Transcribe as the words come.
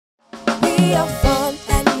We are fun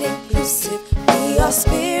and inclusive. We are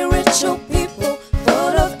spiritual people,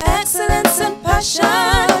 full of excellence and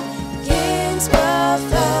passion. Kingsborough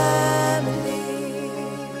Family.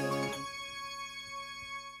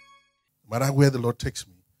 No matter where the Lord takes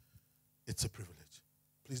me, it's a privilege.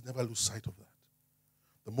 Please never lose sight of that.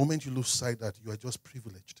 The moment you lose sight that you are just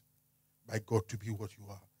privileged by God to be what you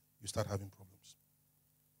are, you start having problems.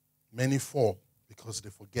 Many fall because they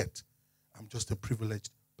forget I'm just a privileged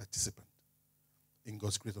participant in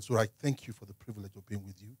God's grace. So I thank you for the privilege of being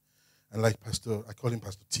with you. And like Pastor, I call him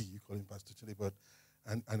Pastor T, you call him Pastor Chile, but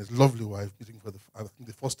and his lovely wife, meeting for I think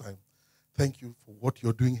the first time. Thank you for what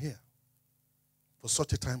you're doing here. For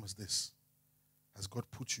such a time as this, has God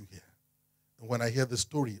put you here. And when I hear the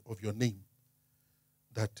story of your name,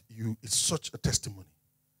 that it's such a testimony.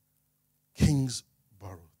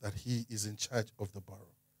 Kingsborough, that he is in charge of the borough.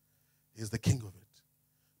 He is the king of it.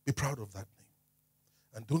 Be proud of that name.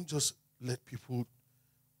 And don't just let people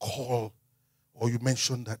call or you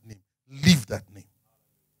mention that name. Leave that name.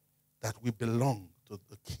 That we belong to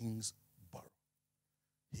the king's borough.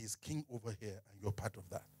 He is king over here and you're part of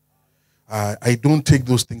that. I don't take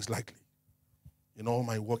those things lightly. In all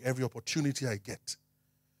my work, every opportunity I get,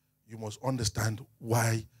 you must understand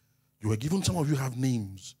why you were given. Some of you have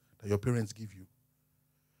names that your parents give you.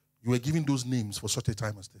 You were given those names for such a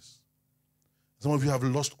time as this. Some of you have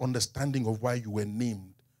lost understanding of why you were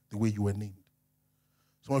named the way you were named.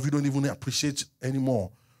 Some of you don't even appreciate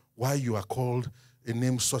anymore why you are called a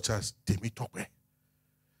name such as Temitope.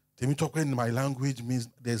 Temitope in my language means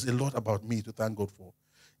there's a lot about me to thank God for.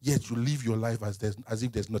 Yet you live your life as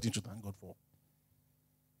if there's nothing to thank God for.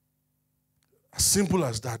 As simple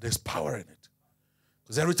as that, there's power in it.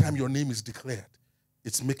 Because every time your name is declared,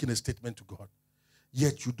 it's making a statement to God.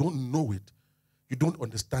 Yet you don't know it. You don't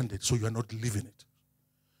understand it, so you are not living it.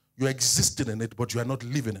 You're existing in it, but you are not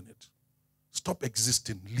living in it. Stop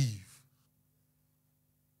existing, live.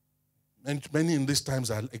 And many in these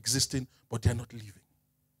times are existing, but they're not living.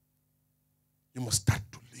 You must start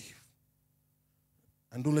to live.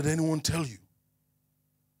 And don't let anyone tell you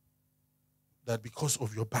that because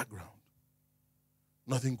of your background,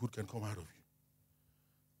 nothing good can come out of you.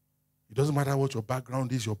 It doesn't matter what your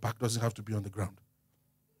background is, your back doesn't have to be on the ground.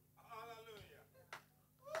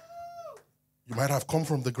 You might have come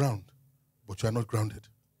from the ground, but you are not grounded.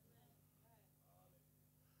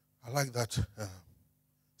 I like that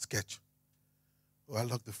sketch. Oh, I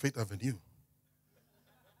like the Faith Avenue.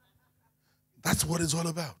 That's what it's all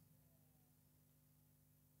about.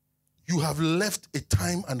 You have left a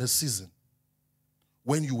time and a season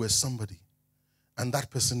when you were somebody and that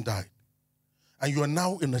person died. And you are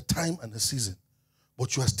now in a time and a season,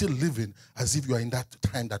 but you are still living as if you are in that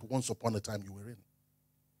time that once upon a time you were in.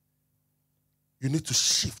 You need to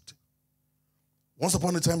shift. Once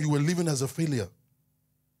upon a time you were living as a failure.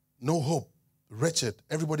 No hope, wretched,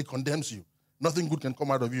 everybody condemns you. Nothing good can come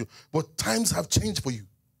out of you. But times have changed for you.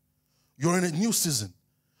 You're in a new season.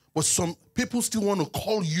 But some people still want to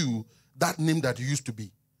call you that name that you used to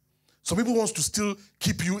be. Some people want to still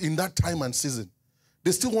keep you in that time and season.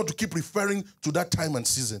 They still want to keep referring to that time and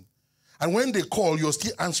season. And when they call, you're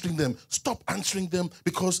still answering them. Stop answering them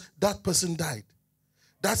because that person died.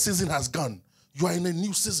 That season has gone. You are in a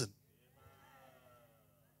new season.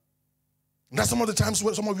 And that's some of the times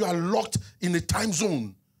where some of you are locked in a time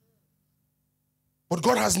zone. But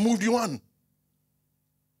God has moved you on.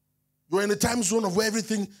 You're in a time zone of where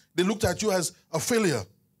everything, they looked at you as a failure.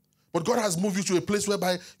 But God has moved you to a place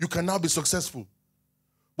whereby you can now be successful.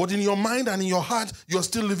 But in your mind and in your heart, you're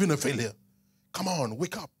still living a failure. Come on,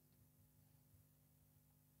 wake up.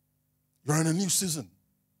 You're in a new season.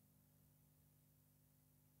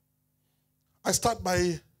 I start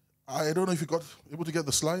by, I don't know if you got able to get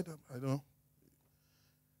the slide. I don't know.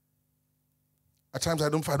 At times I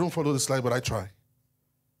don't follow the slide, but I try.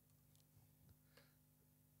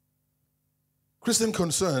 Christian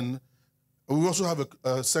Concern, we also have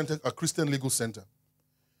a center, a Christian legal center.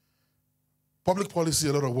 Public policy,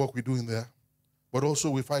 a lot of work we do in there, but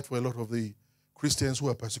also we fight for a lot of the Christians who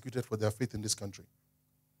are persecuted for their faith in this country.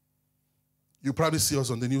 You probably see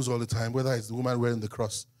us on the news all the time, whether it's the woman wearing the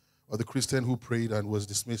cross, or the Christian who prayed and was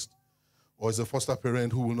dismissed, or is a foster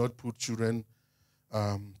parent who will not put children,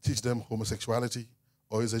 teach them homosexuality,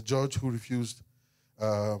 or is a judge who refused,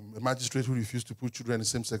 a magistrate who refused to put children in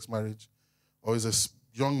same-sex marriage, or is a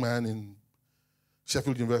young man in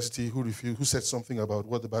Sheffield University who said something about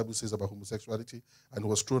what the Bible says about homosexuality and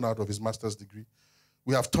was thrown out of his master's degree.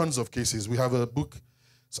 We have tons of cases. We have a book,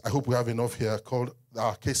 I hope we have enough here, called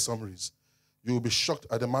Our Case Summaries. You will be shocked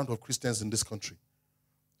at the amount of Christians in this country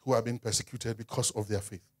who are being persecuted because of their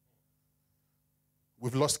faith.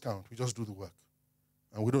 We've lost count. We just do the work.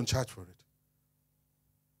 And we don't charge for it.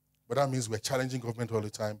 But that means we're challenging government all the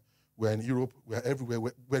time. We're in Europe. We're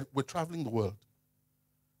everywhere. We're traveling the world.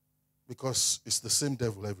 Because it's the same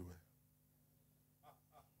devil everywhere.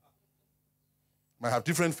 Might have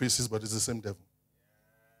different faces, but it's the same devil.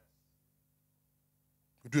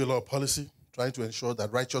 We do a lot of policy, trying to ensure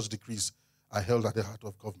that righteous decrees are held at the heart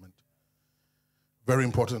of government. Very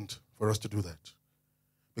important for us to do that.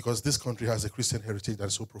 Because this country has a Christian heritage that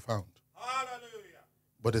is so profound. Hallelujah.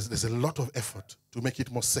 But there's a lot of effort to make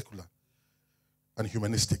it more secular and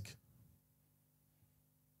humanistic.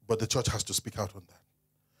 But the church has to speak out on that.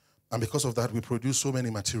 And because of that, we produce so many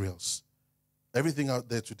materials. Everything out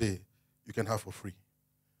there today, you can have for free.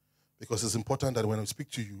 Because it's important that when we speak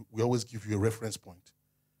to you, we always give you a reference point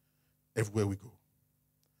everywhere we go.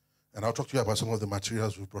 And I'll talk to you about some of the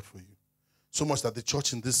materials we've brought for you. So much that the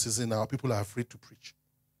church in this season now, people are afraid to preach.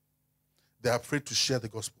 They are afraid to share the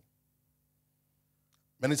gospel.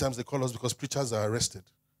 Many times they call us because preachers are arrested.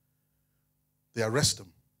 They arrest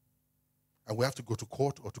them. And we have to go to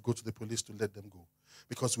court or to go to the police to let them go.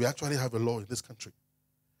 Because we actually have a law in this country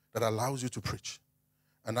that allows you to preach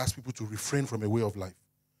and ask people to refrain from a way of life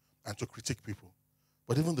and to critique people.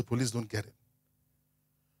 But even the police don't get it.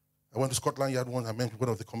 I went to Scotland Yard once. I met one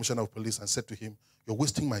of the commissioner of police and said to him, "You're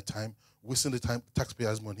wasting my time, wasting the time,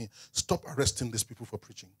 taxpayers' money. Stop arresting these people for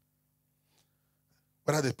preaching."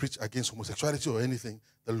 Whether they preach against homosexuality or anything,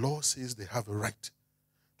 the law says they have a right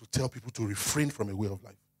to tell people to refrain from a way of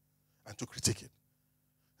life and to critique it.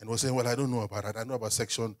 And we're saying, "Well, I don't know about that. I know about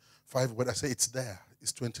Section 5." But I say, it's there.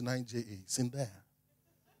 It's 29JA. It's in there.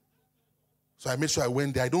 So I made sure I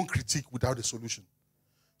went there. I don't critique without a solution.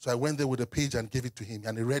 So I went there with a page and gave it to him.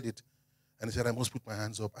 And he read it. And he said, "I must put my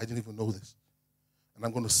hands up. I didn't even know this. And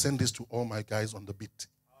I'm going to send this to all my guys on the beat."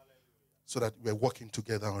 So that we're working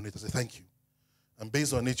together on it. I said, "Thank you." And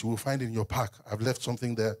based on it, you will find in your pack, I've left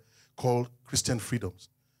something there called Christian Freedoms.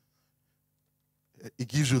 It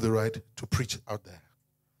gives you the right to preach out there.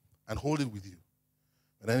 And hold it with you.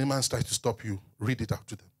 When any man tries to stop you, read it out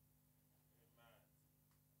to them.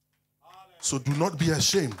 So do not be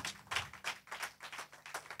ashamed.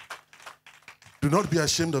 Do not be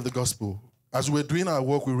ashamed of the gospel. As we're doing our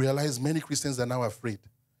work, we realize many Christians are now afraid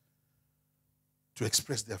to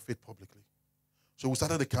express their faith publicly. So we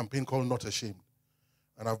started a campaign called Not Ashamed.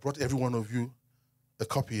 And I've brought every one of you a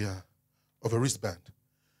copy of a wristband.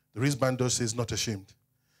 The wristband does says "Not Ashamed."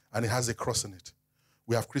 And it has a cross in it.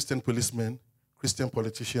 We have Christian policemen, Christian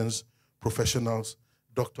politicians, professionals,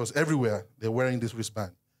 doctors, everywhere they're wearing this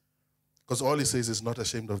wristband. Because all it says is "Not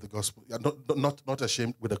ashamed of the gospel." Not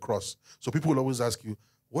ashamed with a cross. So people will always ask you,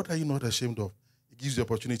 "What are you not ashamed of?" It gives you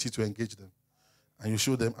the opportunity to engage them. And you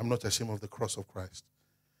show them, "I'm not ashamed of the cross of Christ,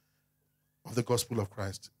 of the gospel of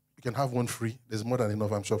Christ." You can have one free. There's more than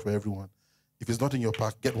enough, I'm sure, for everyone. If it's not in your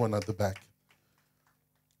pack, get one at the back.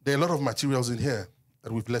 There are a lot of materials in here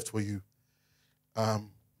that we've left for you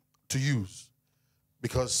to use.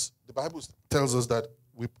 Because the Bible tells us that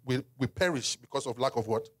we perish because of lack of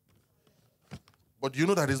what? But you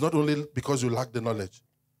know that it's not only because you lack the knowledge.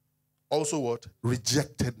 Also what?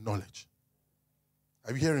 Rejected knowledge.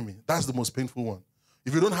 Are you hearing me? That's the most painful one.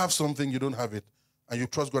 If you don't have something, you don't have it. And you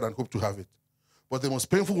trust God and hope to have it. But the most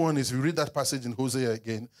painful one is, if you read that passage in Hosea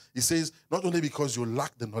again, it says, not only because you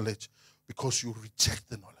lack the knowledge, because you reject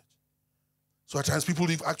the knowledge. So at times people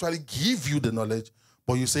actually give you the knowledge,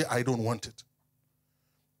 but you say, "I don't want it."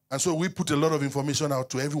 And so we put a lot of information out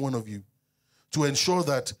to every one of you to ensure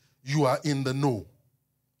that you are in the know.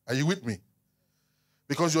 Are you with me?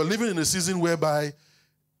 Because you're living in a season whereby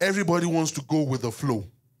everybody wants to go with the flow.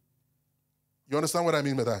 You understand what I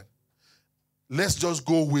mean by that? Let's just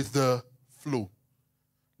go with the flow.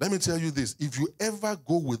 Let me tell you this. If you ever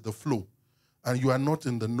go with the flow and you are not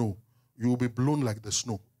in the know, you will be blown like the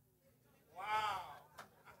snow. Wow.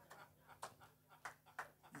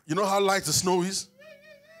 You know how light the snow is?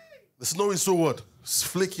 The snow is so what? It's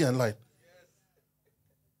flaky and light.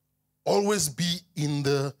 Always be in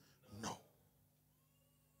the know.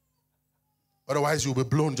 Otherwise, you'll be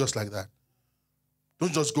blown just like that.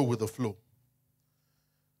 Don't just go with the flow.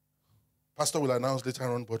 Pastor will announce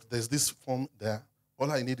later on, but there's this form there.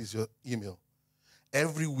 All I need is your email.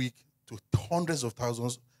 Every week, to hundreds of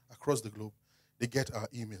thousands across the globe, they get our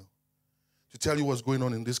email to tell you what's going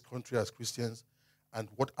on in this country as Christians and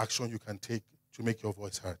what action you can take to make your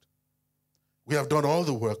voice heard. We have done all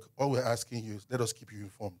the work. All we're asking you is let us keep you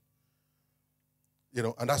informed. You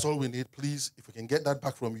know, and that's all we need. Please, if we can get that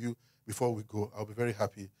back from you before we go, I'll be very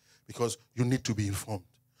happy, because you need to be informed.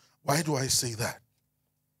 Why do I say that?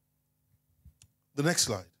 The next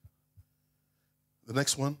slide. The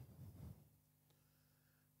next one.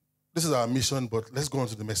 This is our mission, but let's go on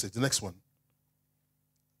to the message. The next one.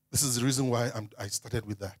 This is the reason why I started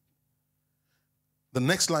with that. The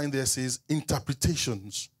next line there says,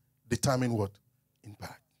 interpretations determine what?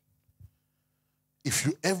 Impact. If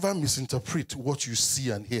you ever misinterpret what you see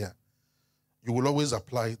and hear, you will always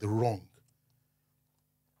apply the wrong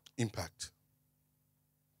impact.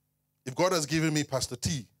 If God has given me Pastor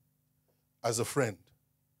T as a friend,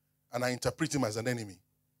 and I interpret him as an enemy,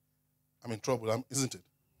 I'm in trouble, isn't it?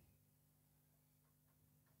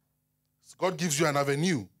 So God gives you an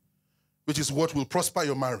avenue, which is what will prosper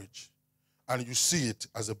your marriage, and you see it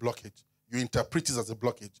as a blockage. You interpret it as a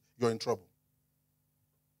blockage. You're in trouble.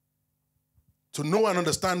 To know and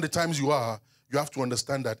understand the times you are, you have to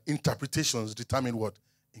understand that interpretations determine what?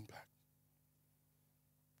 Impact.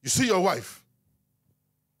 You see your wife,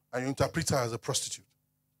 and you interpret her as a prostitute.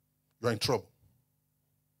 You're in trouble.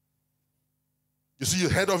 You see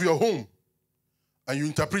the head of your home, and you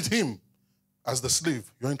interpret him as the slave.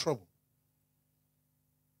 You're in trouble.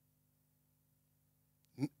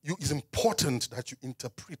 It's important that you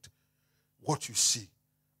interpret what you see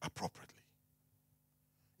appropriately.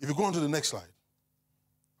 If you go on to the next slide.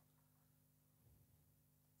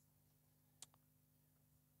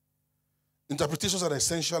 Interpretations are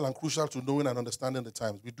essential and crucial to knowing and understanding the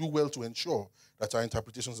times. We do well to ensure that our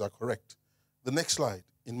interpretations are correct. The next slide,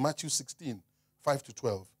 in Matthew 16, 5 to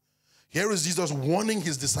 12. Here is Jesus warning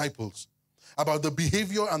his disciples about the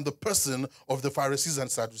behavior and the person of the Pharisees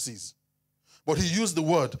and Sadducees. But he used the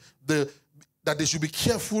word that they should be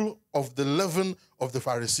careful of the leaven of the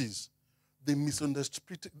Pharisees. They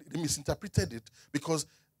misinterpreted it because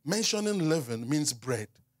mentioning leaven means bread.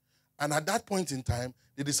 And at that point in time,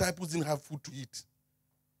 the disciples didn't have food to eat.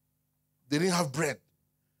 They didn't have bread.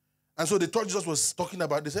 And so they thought Jesus was talking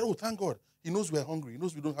about, they said, oh, thank God. He knows we're hungry. He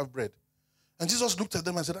knows we don't have bread. And Jesus looked at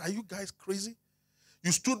them and said, are you guys crazy?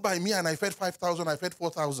 You stood by me and I fed 5,000, I fed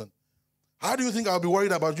 4,000. How do you think I'll be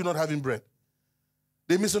worried about you not having bread?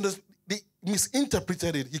 They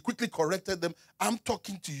misinterpreted it. He quickly corrected them. I'm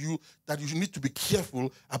talking to you that you need to be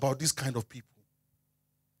careful about this kind of people.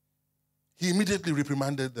 He immediately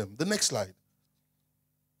reprimanded them. The next slide.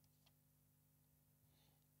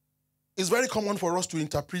 It's very common for us to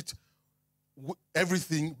interpret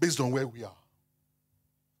everything based on where we are.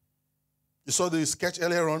 You saw the sketch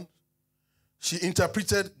earlier on? She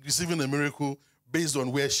interpreted receiving a miracle based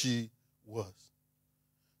on where she was.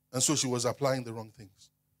 And so she was applying the wrong things.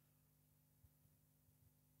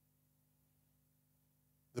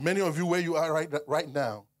 The many of you where you are right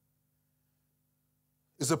now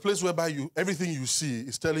is a place whereby everything you see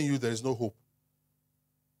is telling you there is no hope.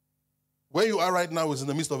 Where you are right now is in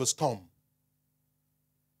the midst of a storm.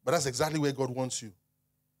 But that's exactly where God wants you.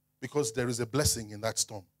 Because there is a blessing in that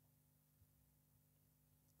storm.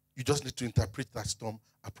 You just need to interpret that storm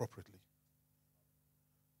appropriately.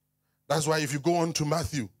 That's why if you go on to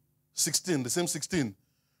Matthew 16, the same 16,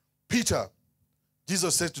 Peter,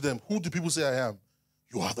 Jesus said to them, who do people say I am?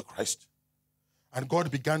 You are the Christ. And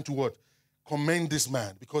God began to what? Commend this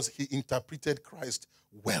man because he interpreted Christ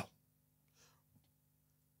well.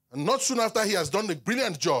 And not soon after he has done a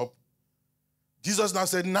brilliant job, Jesus now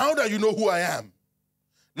said, now that you know who I am,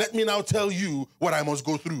 let me now tell you what I must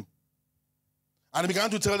go through. And he began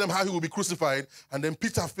to tell them how he will be crucified. And then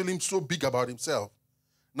Peter, feeling so big about himself,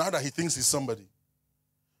 now that he thinks he's somebody,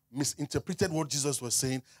 misinterpreted what Jesus was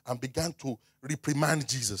saying and began to reprimand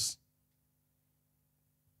Jesus.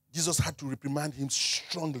 Jesus had to reprimand him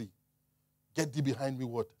strongly. Get thee behind me,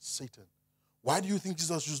 what? Satan. Why do you think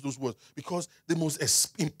Jesus used those words? Because the most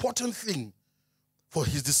important thing for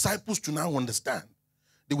his disciples to now understand,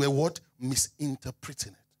 they were what?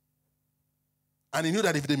 Misinterpreting it. And he knew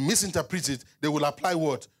that if they misinterpret it, they will apply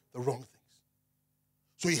what? The wrong things.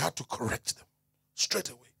 So he had to correct them straight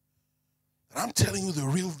away. And I'm telling you the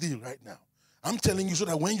real deal right now. I'm telling you so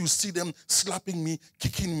that when you see them slapping me,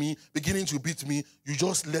 kicking me, beginning to beat me, you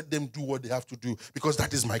just let them do what they have to do because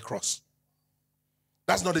that is my cross.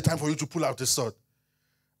 That's not the time for you to pull out the sword.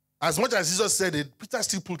 As much as Jesus said it, Peter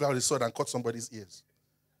still pulled out his sword and cut somebody's ears.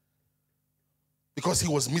 Because he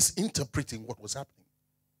was misinterpreting what was happening.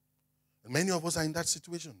 And many of us are in that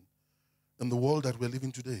situation in the world that we're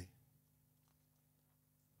living today.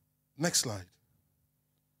 Next slide.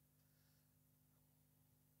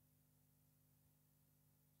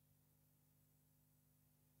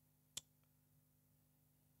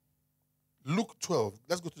 Luke 12.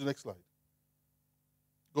 Let's go to the next slide.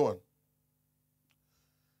 Go on.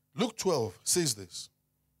 Luke 12 says this.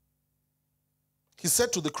 He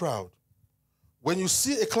said to the crowd, when you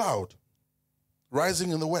see a cloud rising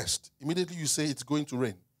in the west, immediately you say it's going to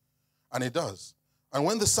rain. And it does. And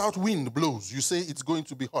when the south wind blows, you say it's going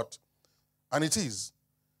to be hot. And it is.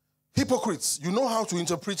 Hypocrites, you know how to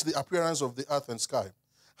interpret the appearance of the earth and sky.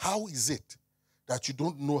 How is it that you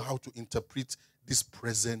don't know how to interpret this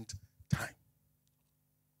present time?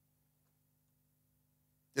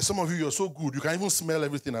 There's some of you, you're so good, you can even smell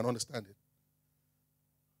everything and understand it.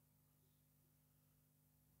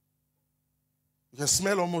 You can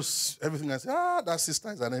smell almost everything and say, that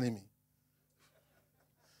sister is an enemy.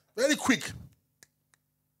 Very quick.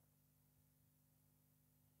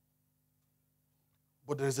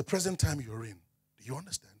 But there is a present time you're in. Do you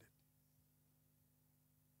understand it?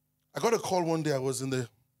 I got a call one day. I was in the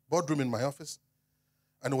boardroom in my office,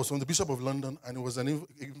 and it was from the Bishop of London, and it was an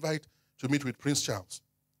invite to meet with Prince Charles.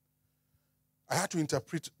 I had to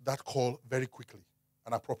interpret that call very quickly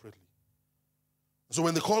and appropriately. So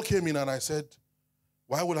when the call came in and I said,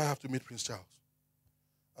 why would I have to meet Prince Charles?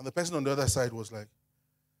 And the person on the other side was like,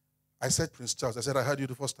 I said Prince Charles. I said, I heard you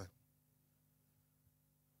the first time.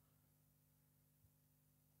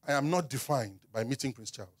 I am not defined by meeting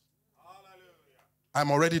Prince Charles. Hallelujah.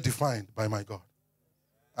 I'm already defined by my God.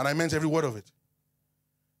 And I meant every word of it.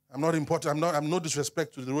 I'm not important. I'm no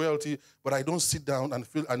disrespect to the royalty, but I don't sit down and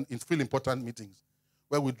feel important meetings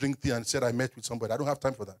where we drink tea and said I met with somebody. I don't have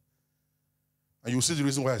time for that. And you'll see the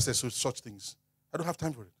reason why I said such things. I don't have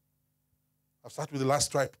time for it. I've started with the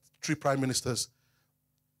last 3 prime ministers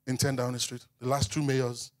in 10 Downing Street, the last 2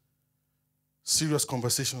 mayors, serious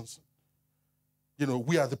conversations. You know,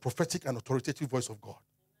 we are the prophetic and authoritative voice of God.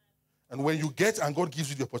 And when you get and God gives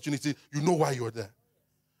you the opportunity, you know why you're there.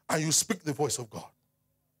 And you speak the voice of God.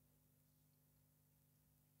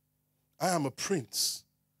 I am a prince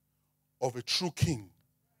of a true king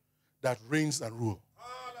that reigns and rules.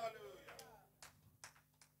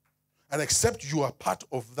 And except you are part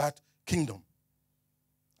of that kingdom,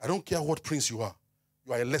 I don't care what prince you are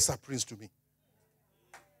a lesser prince to me.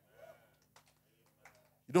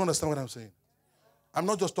 You don't understand what I'm saying? I'm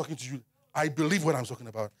not just talking to you. I believe what I'm talking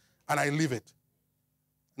about, and I live it.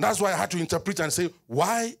 And that's why I had to interpret and say,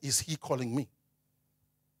 why is he calling me?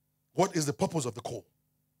 What is the purpose of the call?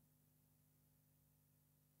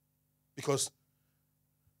 Because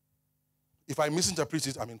if I misinterpret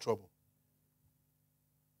it, I'm in trouble.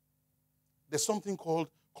 There's something called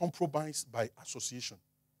compromise by association.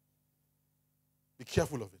 Be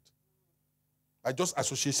careful of it. By just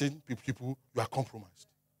associating with people, you are compromised.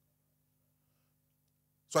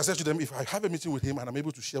 So I said to them, if I have a meeting with him and I'm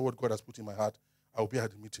able to share what God has put in my heart, I will be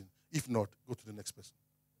at the meeting. If not, go to the next person.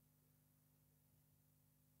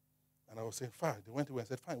 And I was saying, fine. They went away and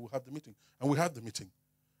said, fine, we'll have the meeting. And we had the meeting.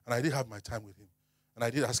 And I did have my time with him. And I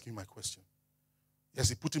did ask him my question. Yes,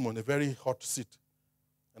 he put him on a very hot seat.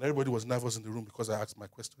 And everybody was nervous in the room because I asked my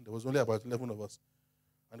question. There was only about 11 of us.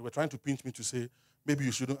 And they were trying to pinch me to say, maybe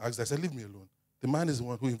you shouldn't ask. I said, leave me alone. The man is the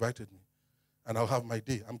one who invited me. And I'll have my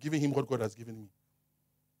day. I'm giving him what God has given me.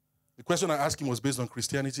 The question I asked him was based on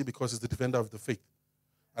Christianity because he's the defender of the faith.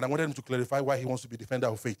 And I wanted him to clarify why he wants to be defender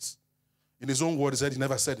of faiths. In his own word, he said he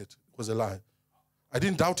never said it. It was a lie. I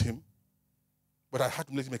didn't doubt him, but I had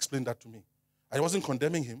to let him explain that to me. I wasn't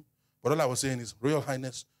condemning him, but all I was saying is, Royal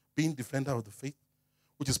Highness, being defender of the faith,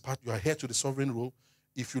 which is part, you are here to the sovereign role.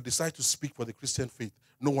 If you decide to speak for the Christian faith,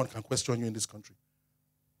 no one can question you in this country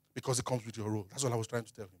because it comes with your role. That's all I was trying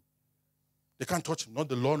to tell him. They can't touch him, not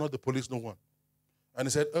the law, not the police, no one. And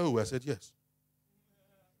he said, oh, I said, yes.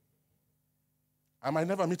 I might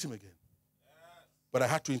never meet him again. But I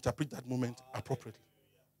had to interpret that moment appropriately.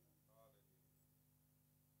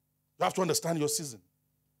 You have to understand your season.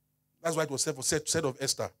 That's why it was said of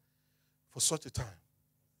Esther, for such a time,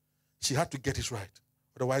 she had to get it right.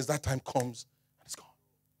 Otherwise, that time comes and it's gone.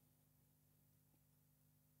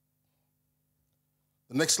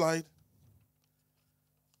 The next slide.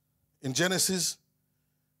 In Genesis,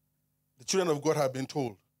 the children of God have been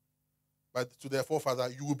told to their forefather,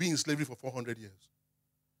 you will be in slavery for 400 years.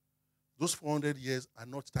 Those 400 years are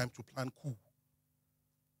not time to plan coup.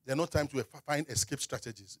 They're not time to find escape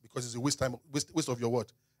strategies because it's a waste of your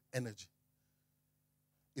what? Energy.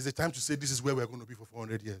 It's a time to say this is where we're going to be for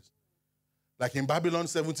 400 years. Like in Babylon,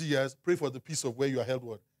 70 years, pray for the peace of where you are held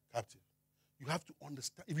what? Captive. You have to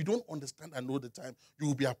understand. If you don't understand and know the time, you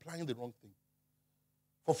will be applying the wrong thing.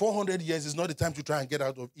 For 400 years, it's not the time to try and get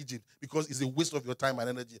out of Egypt because it's a waste of your time and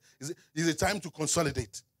energy. It's a time to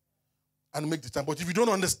consolidate and make the time. But if you don't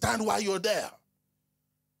understand why you're there,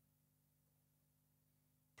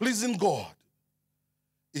 pleasing God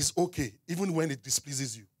is okay, even when it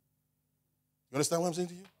displeases you. You understand what I'm saying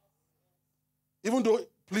to you? Even though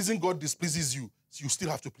pleasing God displeases you, you still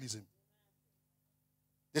have to please him.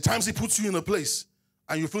 The times he puts you in a place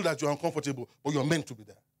and you feel that you're uncomfortable, but you're meant to be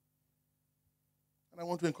there. And I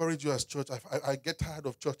want to encourage you as church. I get tired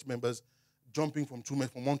of church members jumping from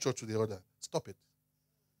one church to the other. Stop it.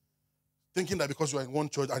 Thinking that because you are in one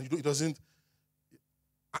church and it doesn't,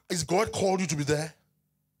 is God called you to be there?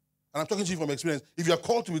 And I'm talking to you from experience. If you are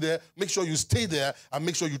called to be there, make sure you stay there and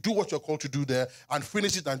make sure you do what you're called to do there and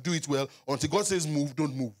finish it and do it well. Until God says move,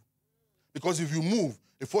 don't move. Because if you move,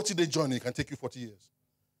 a 40-day journey can take you 40 years.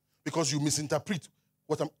 Because you misinterpret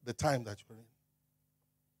the time that you're in.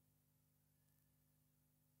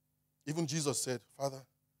 Even Jesus said, Father,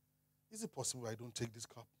 is it possible I don't take this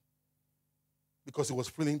cup? Because he was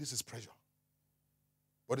feeling this is pressure.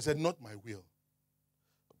 But he said, not my will.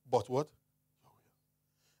 But what? Your will.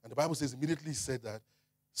 And the Bible says immediately he said that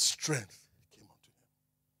strength came unto him.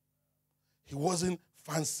 He wasn't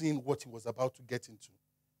fancying what he was about to get into.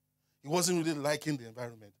 He wasn't really liking the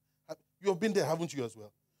environment. You have been there, haven't you, as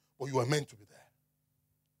well? But you are meant to be there.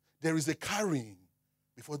 There is a carrying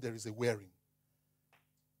before there is a wearing.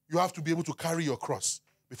 You have to be able to carry your cross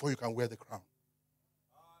before you can wear the crown.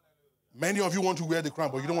 Many of you want to wear the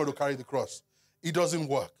crown, but you don't want to carry the cross. It doesn't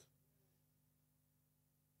work.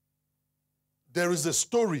 There is a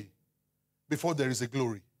story before there is a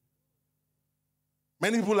glory.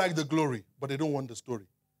 Many people like the glory, but they don't want the story.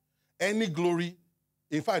 Any glory,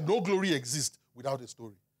 in fact, no glory exists without a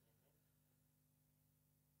story.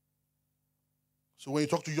 So when you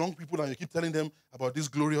talk to young people and you keep telling them about these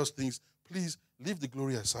glorious things, please leave the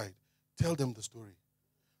glory aside. Tell them the story.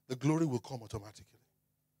 The glory will come automatically.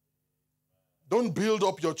 Don't build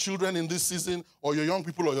up your children in this season or your young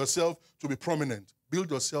people or yourself to be prominent. Build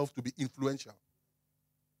yourself to be influential.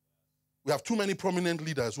 We have too many prominent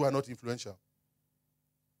leaders who are not influential.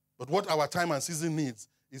 But what our time and season needs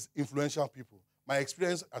is influential people. My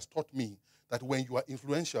experience has taught me that when you are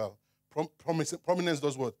influential, prominence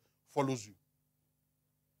does what? Follows you.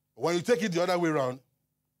 But when you take it the other way around,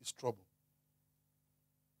 it's trouble.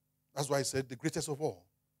 That's why I said the greatest of all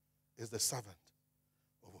is the servant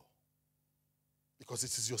of all. Because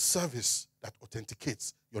it is your service that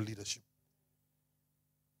authenticates your leadership.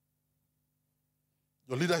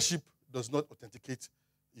 Your leadership does not authenticate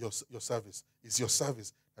your service. It's your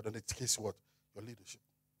service that authenticates what? Your leadership.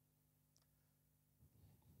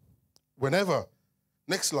 Whenever,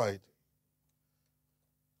 next slide,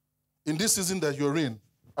 in this season that you're in,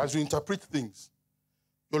 as you interpret things,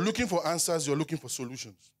 you're looking for answers, you're looking for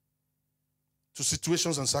solutions to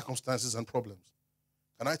situations and circumstances and problems.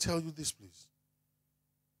 Can I tell you this, please?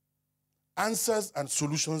 Answers and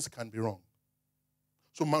solutions can be wrong.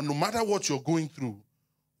 So no matter what you're going through,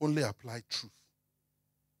 only apply truth.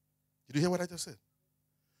 Did you hear what I just said?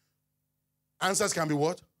 Answers can be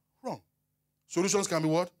what? Wrong. Solutions can be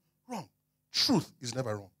what? Wrong. Truth is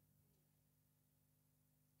never wrong.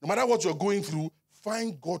 No matter what you're going through,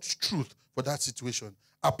 find God's truth for that situation.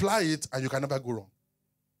 Apply it and you can never go wrong.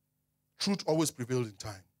 Truth always prevails in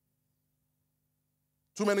time.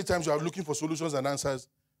 Too many times you are looking for solutions and answers,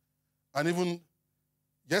 and even,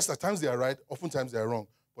 yes, at times they are right, oftentimes they are wrong.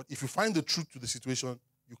 But if you find the truth to the situation,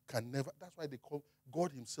 you can never, that's why they call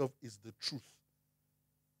God himself is the truth.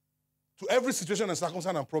 To every situation and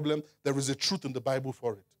circumstance and problem, there is a truth in the Bible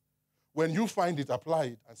for it. When you find it, apply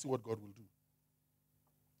it and see what God will do.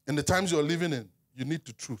 In the times you're living in, you need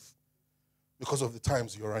the truth because of the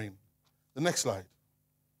times you're in. The next slide.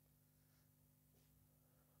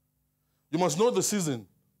 You must know the season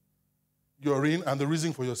you're in and the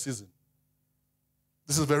reason for your season.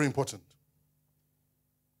 This is very important.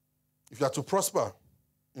 If you are to prosper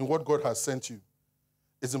in what God has sent you,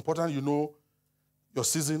 it's important you know your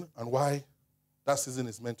season and why that season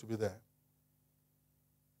is meant to be there.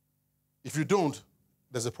 If you don't,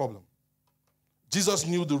 there's a problem. Jesus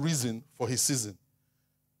knew the reason for his season.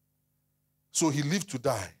 So he lived to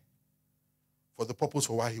die for the purpose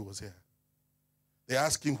for why he was here. They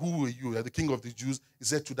asked him, who were you? You're the king of the Jews. He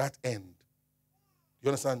said, to that end. You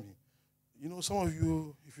understand me? You know, some of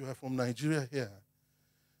you, if you are from Nigeria here,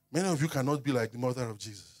 many of you cannot be like the mother of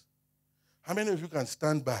Jesus. How many of you can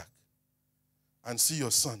stand back and see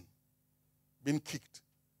your son being kicked,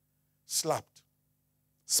 slapped,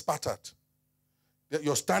 spat at?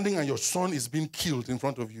 You're standing and your son is being killed in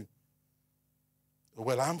front of you.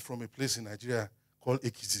 Well, I'm from a place in Nigeria called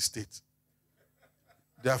Ekiti State.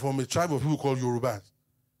 They are from a tribe of people called Yorubas.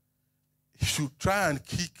 If you try and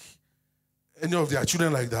kick any of their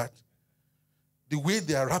children like that, the way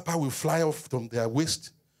their wrapper will fly off from their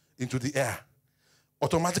waist into the air,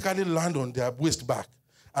 automatically land on their waist back,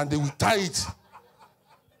 and they will tie it.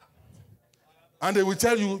 And they will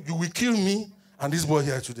tell you, you will kill me and this boy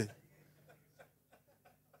here today.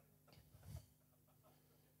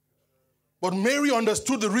 But Mary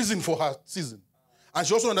understood the reason for her season. And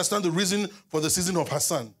she also understood the reason for the season of her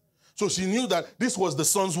son. So she knew that this was the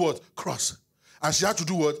son's what? Cross. And she had to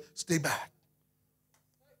do what? Stay back.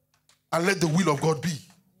 And let the will of God be.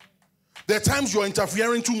 There are times you're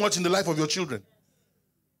interfering too much in the life of your children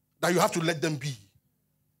that you have to let them be.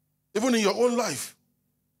 Even in your own life,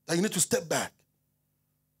 that you need to step back.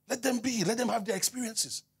 Let them be. Let them have their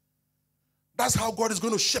experiences. That's how God is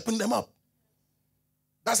going to shapen them up.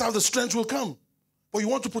 That's how the strength will come. But you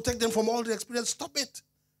want to protect them from all the experience, stop it.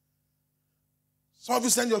 Some of you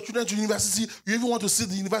send your children to university, you even want to sit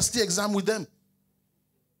the university exam with them.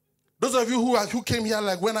 Those of you who came here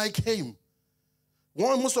like when I came,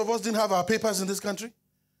 most of us didn't have our papers in this country.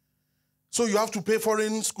 So you have to pay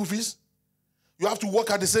foreign school fees. You have to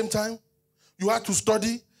work at the same time. You have to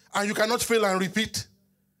study, and you cannot fail and repeat.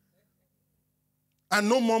 And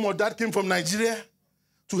no mom or dad came from Nigeria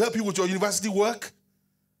to help you with your university work.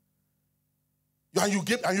 And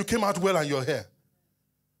you came out well and you're here.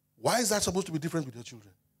 Why is that supposed to be different with your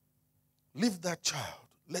children? Leave that child.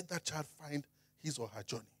 Let that child find his or her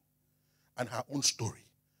journey and her own story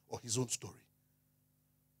or his own story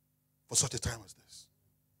for such a time as this.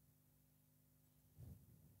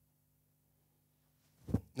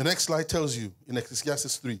 The next slide tells you in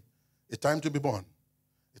Ecclesiastes 3, a time to be born,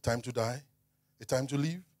 a time to die, a time to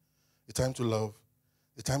live, a time to love,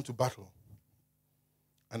 a time to battle,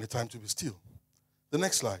 and a time to be still. The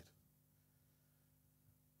next slide.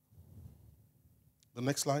 The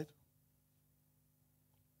next slide.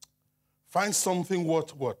 Find something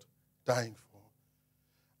worth what? Dying for.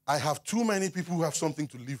 I have too many people who have something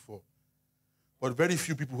to live for, but very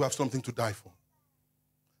few people who have something to die for.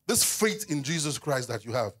 This faith in Jesus Christ that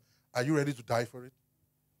you have, are you ready to die for it?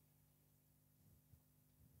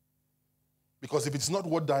 Because if it's not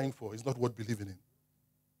worth dying for, it's not worth believing in.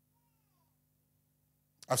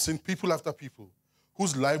 I've seen people after people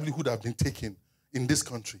whose livelihood have been taken in this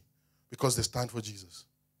country because they stand for Jesus.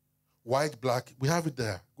 White, black, we have it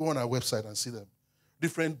there. Go on our website and see them.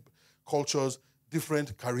 Different cultures,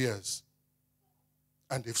 different careers.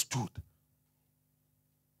 And they've stood.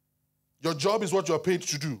 Your job is what you are paid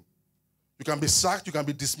to do. You can be sacked, you can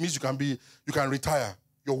be dismissed, you can retire.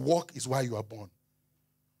 Your work is why you are born.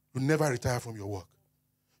 You never retire from your work.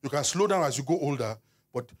 You can slow down as you go older,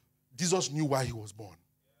 but Jesus knew why he was born.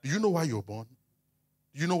 Do you know why you're born?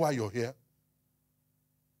 Do you know why you're here?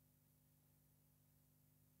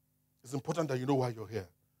 It's important that you know why you're here.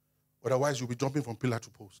 Otherwise, you'll be jumping from pillar to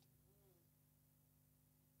post.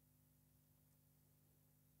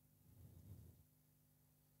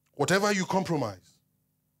 Whatever you compromise,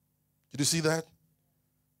 did you see that?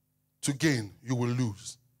 To gain, you will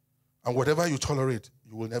lose. And whatever you tolerate,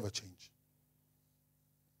 you will never change.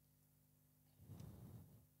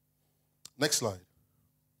 Next slide.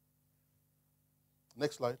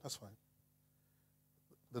 Next slide, that's fine.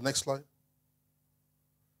 The next slide.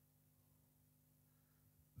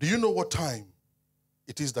 Do you know what time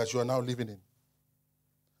it is that you are now living in?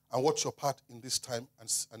 And what your part in this time and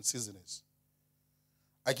season is?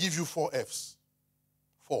 I give you 4 F's.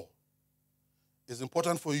 4. It's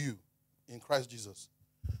important for you in Christ Jesus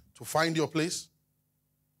to find your place,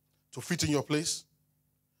 to fit in your place,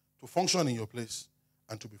 to function in your place,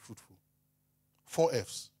 and to be fruitful. 4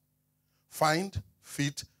 F's. Find,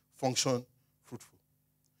 fit, function, fruitful.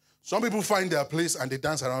 Some people find their place and they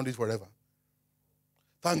dance around it forever.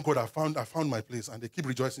 Thank God I found my place, and they keep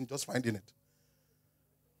rejoicing just finding it.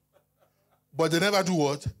 But they never do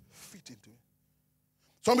what? Fit into it.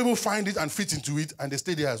 Some people find it and fit into it, and they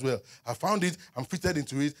stay there as well. I found it, I'm fitted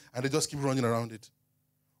into it, and they just keep running around it.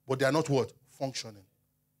 But they are not what? Functioning.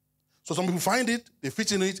 So some people find it, they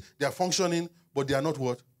fit in it, they are functioning, but they are not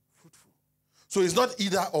what? Fruitful. So it's not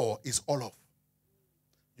either or, it's all of.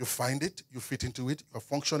 You find it, you fit into it, you're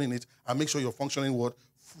functioning it, and make sure you're functioning what?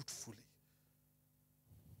 Fruitfully.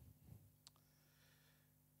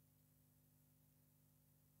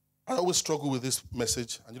 I always struggle with this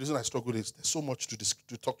message, and the reason I struggle is there's so much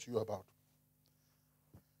to talk to you about.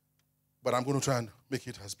 But I'm going to try and make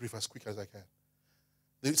it as brief, as quick as I can.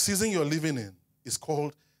 The season you're living in is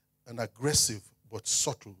called an aggressive but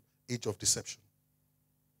subtle age of deception.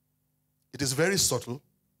 It is very subtle,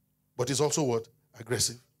 but it's also what?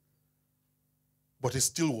 Aggressive. But it's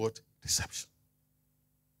still what? Deception.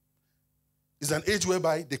 It's an age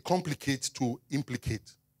whereby they complicate to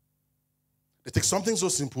implicate. They take something so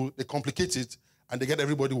simple, they complicate it, and they get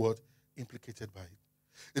everybody what? Implicated by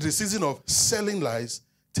it. It is a season of selling lies,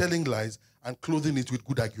 telling lies, and clothing it with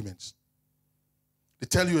good arguments. They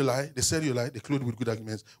tell you a lie, they sell you a lie, they clothe it with good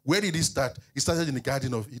arguments. Where did it start? It started in the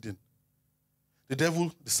Garden of Eden. The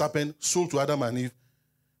devil, the serpent, sold to Adam and Eve,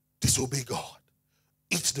 disobey God.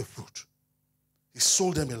 Eat the fruit. He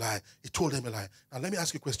sold them a lie. He told them a lie. Now let me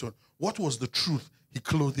ask you a question. What was the truth he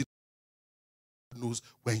clothed it? Knows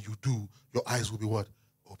when you do, your eyes will be what?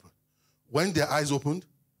 Open. When their eyes opened,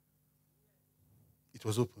 it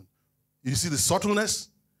was open. You see the subtleness?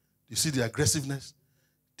 You see the aggressiveness?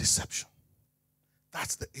 Deception.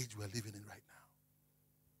 That's the age we're living in right now.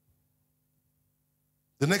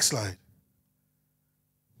 The next slide.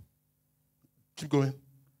 Keep going.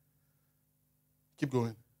 Keep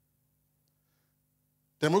going.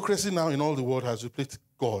 Democracy now in all the world has replaced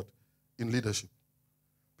God in leadership.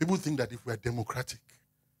 People think that if we're democratic,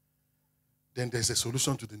 then there's a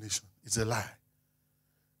solution to the nation. It's a lie.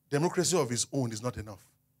 Democracy of its own is not enough.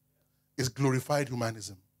 It's glorified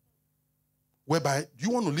humanism. Whereby, do you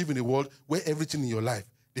want to live in a world where everything in your life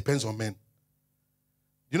depends on men?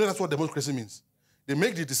 You know that's what democracy means? They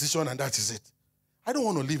make the decision and that is it. I don't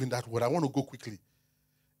want to live in that world. I want to go quickly.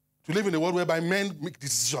 To live in a world whereby men make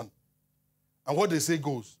decision and what they say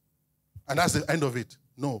goes. And that's the end of it.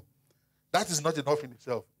 No. That is not enough in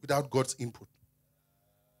itself without God's input.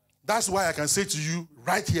 That's why I can say to you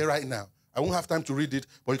right here, right now, I won't have time to read it,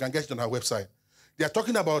 but you can get it on our website. They are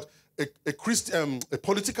talking about a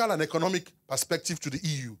political and economic perspective to the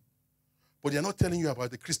EU, but they are not telling you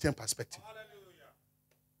about the Christian perspective. Hallelujah.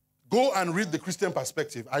 Go and read the Christian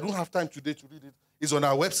perspective. I don't have time today to read it. It's on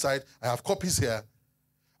our website. I have copies here.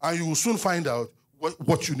 And you will soon find out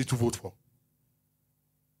what you need to vote for.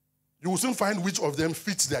 You will soon find which of them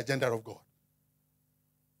fits the agenda of God.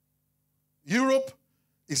 Europe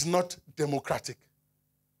is not democratic.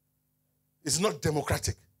 It's not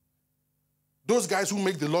democratic. Those guys who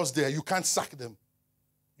make the laws there, you can't sack them.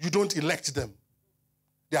 You don't elect them.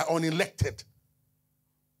 They are unelected.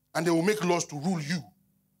 And they will make laws to rule you.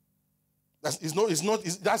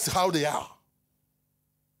 That's how they are.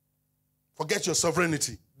 Forget your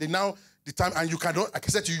sovereignty. They now determine, and you cannot, like I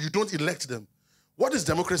said to you, you don't elect them. What is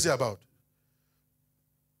democracy about?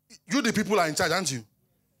 You, the people, are in charge, aren't you?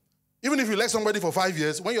 Even if you elect somebody for 5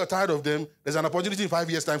 years, when you're tired of them, there's an opportunity in 5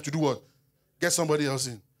 years' time to do what? Get somebody else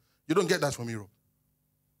in. You don't get that from Europe.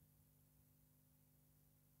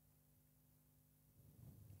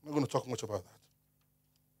 I'm not going to talk much about that.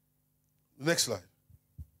 The next slide.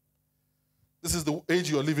 This is the age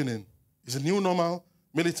you're living in. It's a new normal,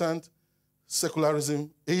 militant,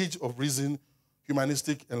 secularism, age of reason,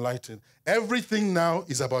 humanistic, enlightened. Everything now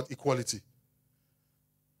is about equality.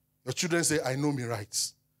 Your children say, I know me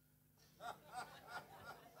rights.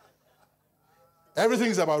 Everything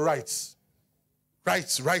is about rights.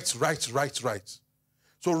 Rights.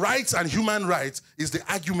 So rights and human rights is the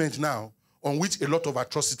argument now on which a lot of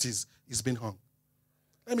atrocities is being hung.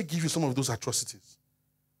 Let me give you some of those atrocities.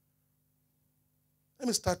 Let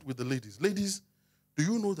me start with the ladies. Ladies, do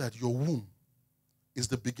you know that your womb is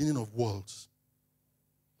the beginning of worlds?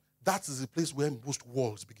 That is the place where most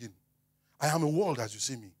worlds begin. I am a world as you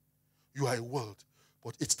see me. You are a world.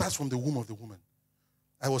 But it starts from the womb of the woman.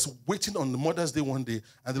 I was waiting on the Mother's Day one day,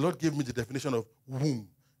 and the Lord gave me the definition of womb.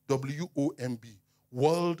 W-O-M-B.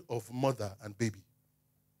 World of mother and baby.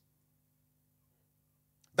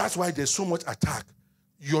 That's why there's so much attack.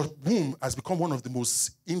 Your womb has become one of the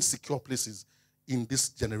most insecure places in this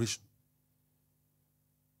generation.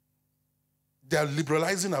 They are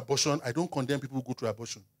liberalizing abortion. I don't condemn people who go through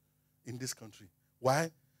abortion in this country.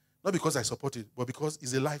 Why? Not because I support it, but because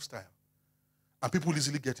it's a lifestyle. And people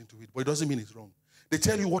easily get into it, but it doesn't mean it's wrong. They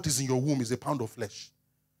tell you what is in your womb is a pound of flesh.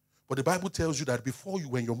 But the Bible tells you that before you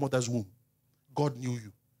were in your mother's womb, God knew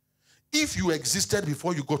you. If you existed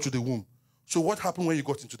before you got to the womb, so what happened when you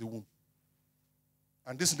got into the womb?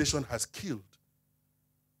 And this nation has killed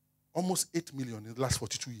almost 8 million in the last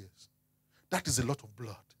 42 years. That is a lot of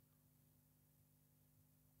blood.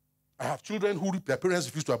 I have children who their parents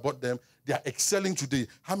refused to abort them. They are excelling today.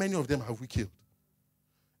 How many of them have we killed?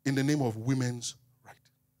 In the name of women's right.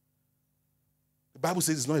 The Bible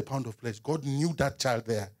says it's not a pound of flesh. God knew that child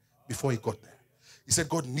there before he got there. He said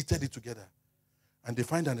God knitted it together. And they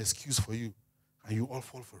find an excuse for you. And you all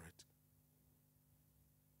fall for it.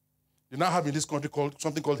 You now have in this country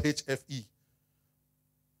something called HFE.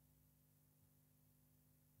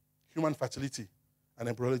 Human Fertility and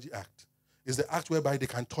Embryology Act. It's the act whereby they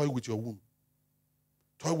can toy with your womb.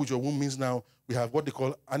 Toy with your womb means now we have what they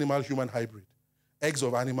call animal-human hybrid. Eggs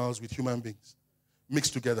of animals with human beings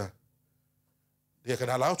mixed together. They can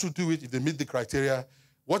allow to do it if they meet the criteria.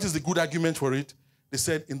 What is the good argument for it? They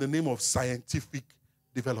said in the name of scientific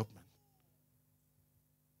development.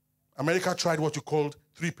 America tried what you called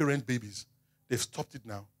 3-parent babies. They've stopped it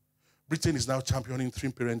now. Britain is now championing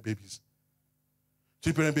 3-parent babies.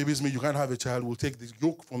 3-parent babies mean you can't have a child. We'll take the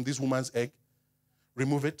yolk from this woman's egg,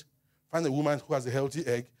 remove it, find a woman who has a healthy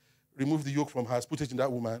egg, remove the yoke from her, put it in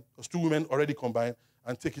that woman, because two women already combined,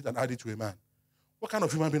 and take it and add it to a man. What kind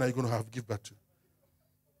of human being are you going to give birth to?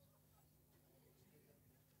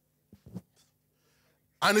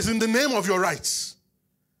 And it's in the name of your rights.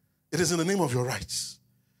 It is in the name of your rights.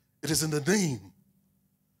 It is in the name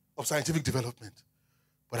of scientific development.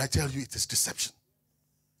 But I tell you, it is deception.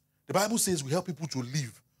 The Bible says we help people to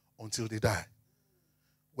live until they die.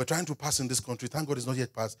 We're trying to pass in this country. Thank God it's not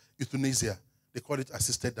yet passed. Euthanasia. They call it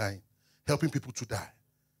assisted dying. Helping people to die.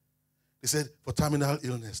 They said for terminal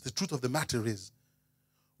illness. The truth of the matter is,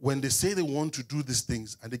 when they say they want to do these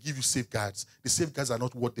things and they give you safeguards, the safeguards are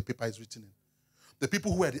not what the paper is written in. The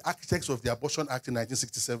people who were the architects of the Abortion Act in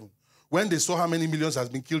 1967, when they saw how many millions has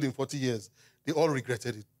been killed in 40 years, they all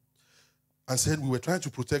regretted it and said, we were trying to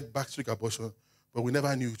protect backstreet abortion, but we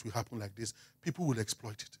never knew it would happen like this. People will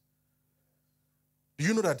exploit it. Do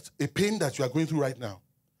you know that a pain that you are going through right now,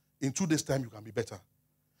 in 2 days' time, you can be better?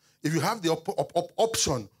 If you have the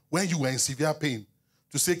option when you were in severe pain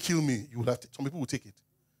to say, kill me, you will have some people will take it.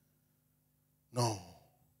 No.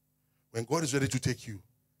 When God is ready to take you,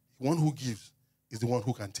 the one who gives is the one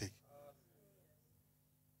who can take.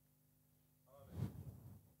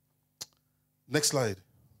 Next slide.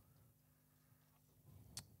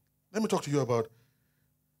 Let me talk to you about,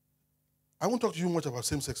 I won't talk to you much about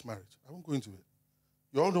same-sex marriage. I won't go into it.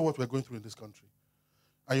 You all know what we're going through in this country.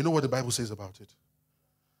 And you know what the Bible says about it.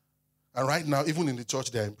 And right now, even in the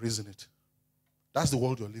church, they're embracing it. That's the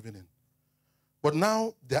world you're living in. But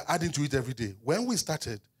now, they're adding to it every day. When we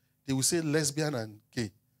started, they will say lesbian and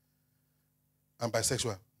gay and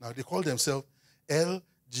bisexual. Now, they call themselves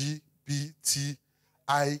LGBTIQ.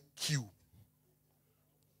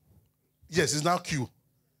 Yes, it's now Q.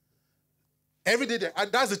 Every day,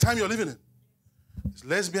 that's the time you're living in. It's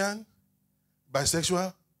lesbian,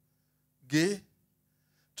 bisexual, gay,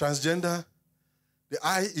 transgender. The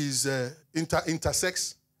I is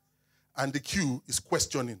intersex, and the Q is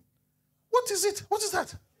questioning. What is it? What is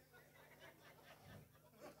that?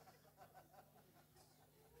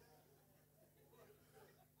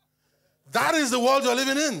 That is the world you're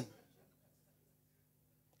living in.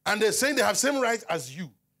 And they're saying they have same rights as you.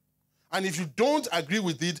 And if you don't agree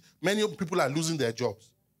with it, many people are losing their jobs.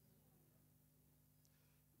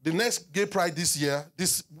 The next gay pride this year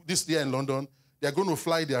in London, they're going to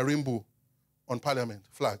fly their rainbow on Parliament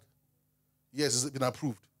flag. Yes, it's been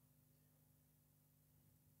approved.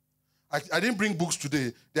 I didn't bring books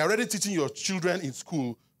today. They're already teaching your children in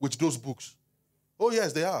school with those books. Oh,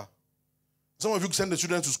 yes, they are. Some of you send the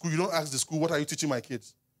children to school. You don't ask the school, what are you teaching my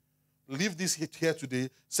kids? Leave this here today.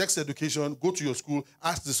 Sex education, go to your school,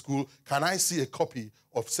 ask the school, can I see a copy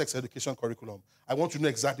of sex education curriculum? I want to know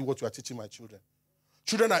exactly what you are teaching my children.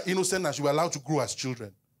 Children are innocent and should be allowed to grow as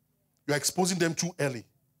children. You are exposing them too early.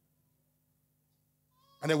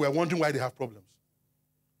 And then we're wondering why they have problems.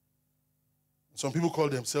 Some people call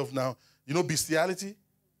themselves now, bestiality.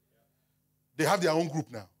 They have their own group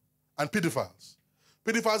now. And pedophiles.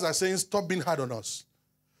 Pedophiles are saying, stop being hard on us.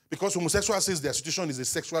 Because homosexual says their situation is a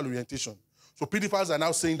sexual orientation. So pedophiles are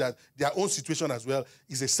now saying that their own situation as well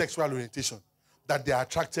is a sexual orientation. That they are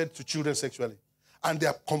attracted to children sexually. And they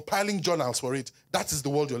are compiling journals for it. That is the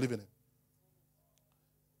world you're living in.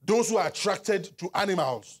 Those who are attracted to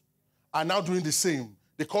animals are now doing the same.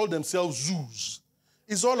 They call themselves zoos.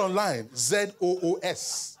 It's all online.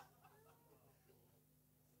 ZOOS.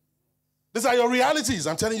 These are your realities,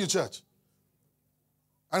 I'm telling you, church.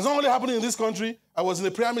 And it's not only happening in this country. I was in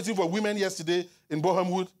a prayer meeting for women yesterday in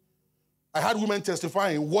Bohamwood. I had women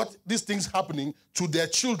testifying what these things happening to their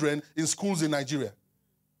children in schools in Nigeria.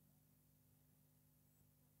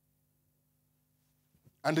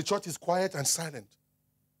 And the church is quiet and silent.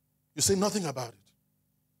 You say nothing about it.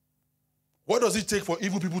 What does it take for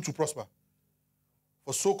evil people to prosper?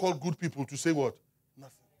 For so-called good people to say what?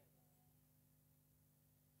 Nothing.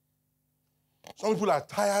 Some people are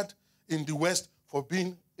tired in the West for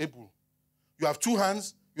being able. You have 2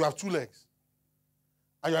 hands, you have 2 legs.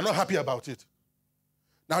 And you are not happy about it.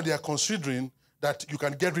 Now they are considering that you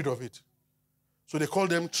can get rid of it. So they call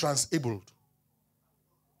them transabled.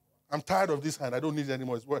 I'm tired of this hand. I don't need it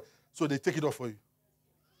anymore. So they take it off for you.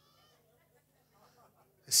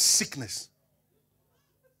 A sickness.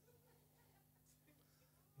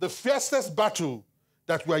 The fiercest battle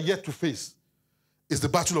that we are yet to face is the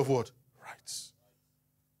battle of what? Rights.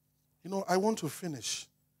 I want to finish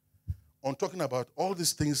on talking about all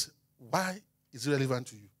these things. Why is it relevant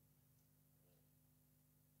to you?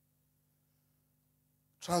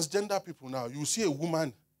 Transgender people now, you see a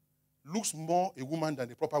woman, looks more a woman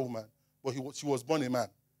than a proper woman, but she was born a man.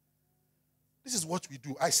 This is what we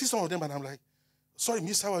do. I see some of them and I'm like, sorry,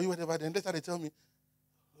 miss, how are you, whatever. Then later they tell me,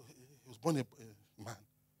 born a man.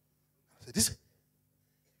 I said, this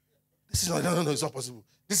is not, no, it's not possible.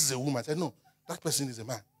 This is a woman. I said, no, that person is a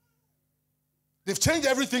man. They've changed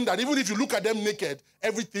everything that even if you look at them naked,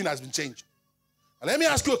 everything has been changed. And let me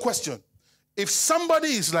ask you a question. If somebody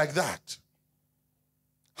is like that,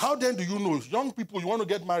 how then do you know? If young people, you want to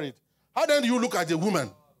get married, how then do you look at a woman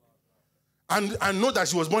and know that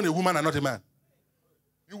she was born a woman and not a man?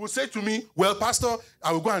 You will say to me, well, Pastor,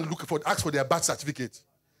 I will go and ask for their birth certificate.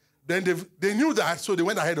 Then they knew that, so they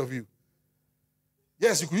went ahead of you.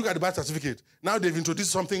 Yes, you could look at the birth certificate. Now they've introduced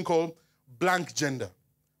something called blank gender.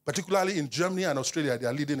 Particularly in Germany and Australia, they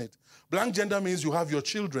are leading it. Blank gender means you have your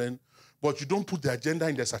children, but you don't put their gender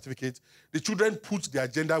in their certificate. The children put their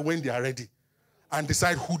gender when they are ready and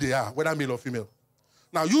decide who they are, whether male or female.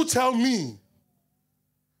 Now, you tell me.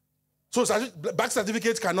 So, birth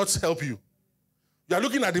certificates cannot help you. You are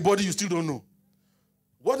looking at the body, you still don't know.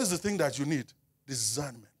 What is the thing that you need?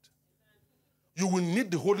 Discernment. You will need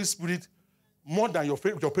the Holy Spirit more than your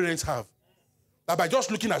parents have. That by just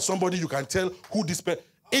looking at somebody, you can tell who this person.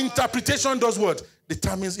 Interpretation does what?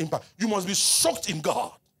 Determines impact. You must be soaked in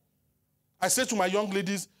God. I say to my young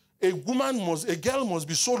ladies, a girl must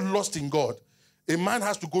be so lost in God. A man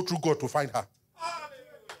has to go through God to find her.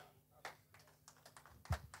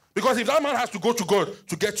 Because if that man has to go to God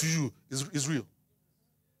to get to you, is real.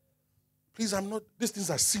 Please, these things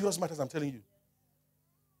are serious matters, I'm telling you.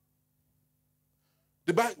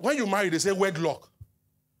 When you marry, they say wedlock.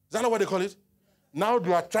 Is that not what they call it? Now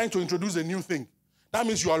they are trying to introduce a new thing. That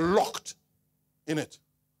means you are locked in it.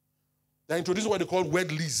 They're introducing what they call wed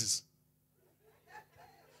leases.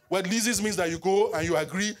 Wed leases means that you go and you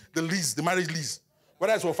agree the lease, the marriage lease.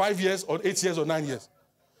 Whether it's for 5 years or 8 years or 9 years.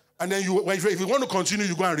 And then if you want to continue,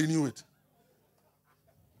 you go and renew it.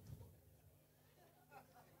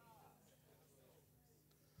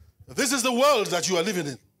 This is the world that you are living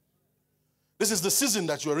in. This is the season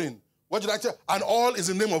that you are in. What did I tell? And all is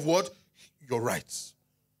in the name of what? Your rights.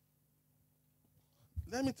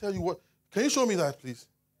 Let me tell you what. Can you show me that, please?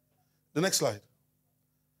 The next slide.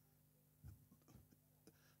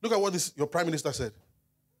 Look at what your prime minister said.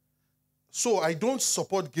 So I don't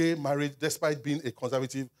support gay marriage despite being a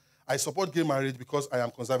conservative. I support gay marriage because I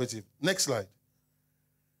am conservative. Next slide.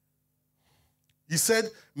 He said,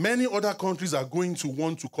 many other countries are going to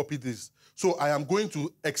want to copy this. So I am going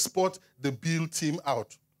to export the bill team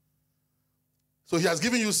out. So he has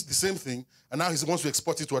given you the same thing, and now he wants to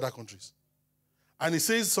export it to other countries. And he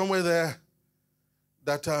says somewhere there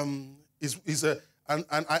that I'm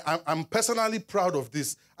personally proud of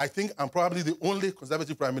this. I think I'm probably the only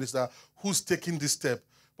conservative prime minister who's taking this step,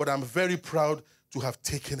 but I'm very proud to have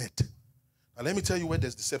taken it. Now let me tell you where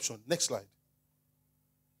there's deception. Next slide.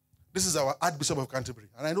 This is our Archbishop of Canterbury,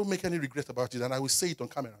 and I don't make any regret about it, and I will say it on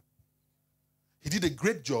camera. He did a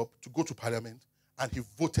great job to go to Parliament, and he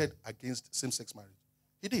voted against same-sex marriage.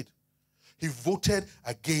 He did. He voted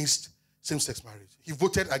against same-sex marriage. He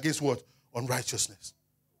voted against what? Unrighteousness.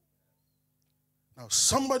 Now,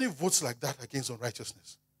 somebody votes like that against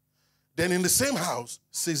unrighteousness. Then in the same house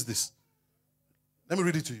says this. Let me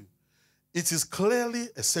read it to you. It is clearly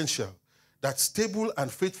essential that stable and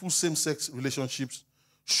faithful same-sex relationships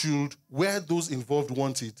should, where those involved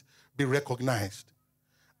want it, be recognized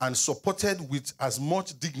and supported with as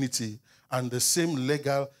much dignity and the same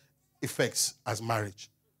legal effects as marriage.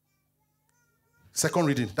 Second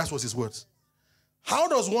reading, that was his words. How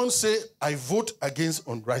does one say, I vote against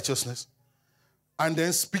unrighteousness, and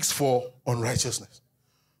then speaks for unrighteousness?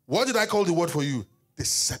 What did I call the word for you?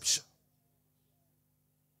 Deception.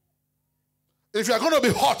 If you're going to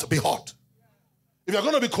be hot, be hot. If you're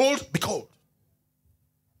going to be cold, be cold.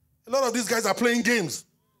 A lot of these guys are playing games.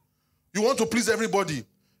 You want to please everybody.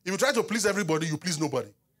 If you try to please everybody, you please nobody.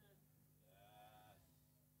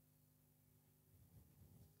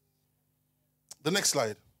 The next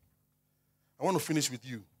slide. I want to finish with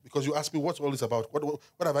you because you asked me what's all this about. What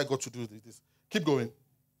have I got to do with this? Keep going.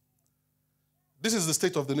 This is the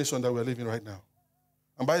state of the nation that we're living right now.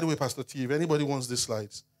 And by the way, Pastor T, if anybody wants these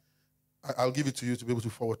slides, I'll give it to you to be able to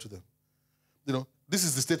forward to them. You know, this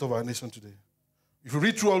is the state of our nation today. If you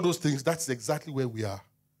read through all those things, that's exactly where we are.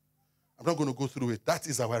 I'm not going to go through it. That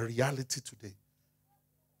is our reality today.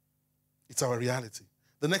 It's our reality.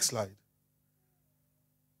 The next slide.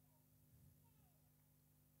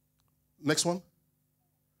 Next one.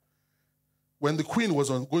 When the queen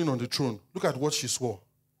was going on the throne, look at what she swore.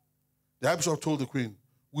 The Archbishop told the queen,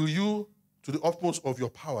 will you, to the utmost of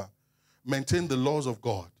your power, maintain the laws of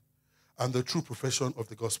God and the true profession of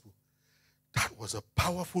the gospel? That was a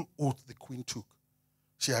powerful oath the queen took.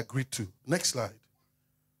 She agreed to. Next slide.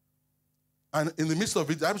 And in the midst of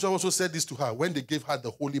it, the Archbishop also said this to her when they gave her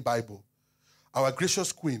the Holy Bible. our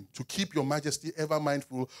gracious Queen, to keep your majesty ever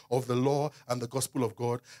mindful of the law and the gospel of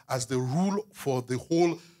God as the rule for the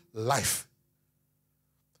whole life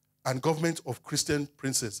and government of Christian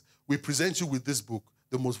princes, we present you with this book,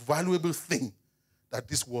 the most valuable thing that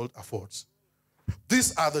this world affords.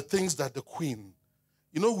 These are the things that the Queen,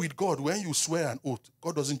 with God, when you swear an oath,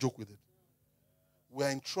 God doesn't joke with it. We're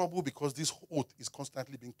in trouble because this oath is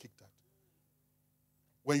constantly being kicked at.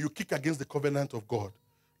 When you kick against the covenant of God,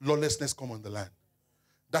 lawlessness comes on the land.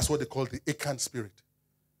 That's what they call the Achan spirit.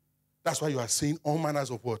 That's why you are seeing all manners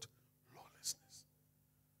of what? Lawlessness.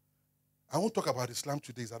 I won't talk about Islam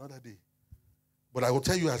today, it's another day. But I will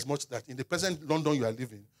tell you as much that in the present London you are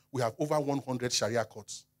living, we have over 100 Sharia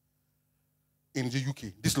courts. In the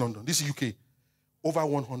UK, this UK, over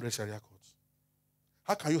 100 Sharia courts.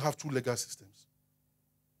 How can you have two legal systems?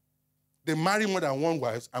 They marry more than one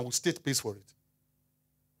wife and the state pays for it.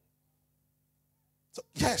 So,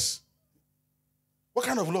 yes. What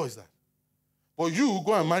kind of law is that? But you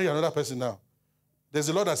go and marry another person now. There's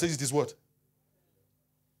a law that says it is what?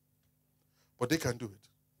 But they can do it.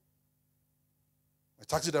 My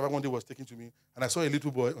taxi driver one day was taking to me, and I saw a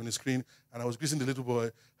little boy on the screen, and I was greeting the little boy.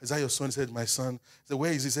 Is that your son? He said, my son. I said,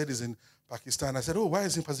 where is he? He said, he's in Pakistan. I said, oh, why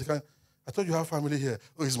is he in Pakistan? I thought you have family here.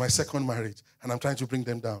 Oh, it's my second marriage, and I'm trying to bring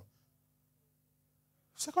them down.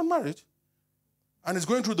 Second marriage? And it's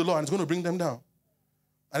going through the law, and it's going to bring them down.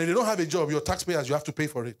 And if they don't have a job, your taxpayers, you have to pay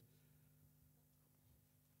for it.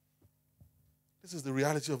 This is the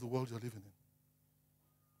reality of the world you're living in.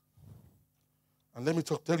 And let me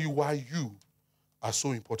tell you why you are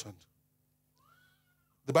so important.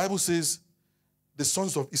 The Bible says the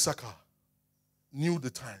sons of Issachar knew the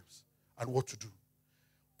times and what to do.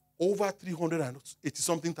 Over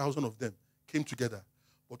 380-something thousand of them came together,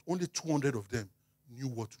 but only 200 of them knew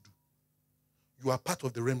what to do. You are part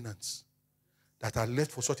of the remnants that are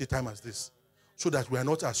left for such a time as this, so that we are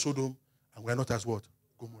not as Sodom and we are not as what?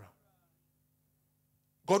 Gomorrah.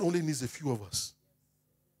 God only needs a few of us.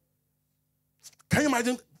 Can you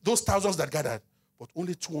imagine those thousands that gathered, but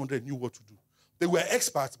only 200 knew what to do? They were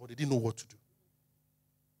experts, but they didn't know what to do.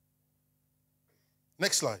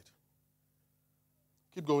 Next slide.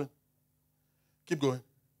 Keep going. Keep going.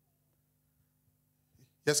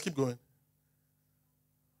 Yes, keep going.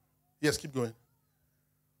 Yes, keep going.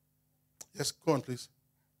 Yes, go on, please.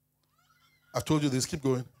 I've told you this. Keep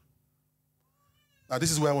going. Now,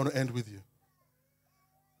 this is where I want to end with you.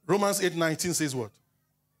 Romans 8:19 says what?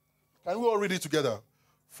 Can we all read it together?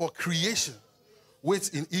 For creation waits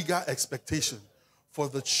in eager expectation for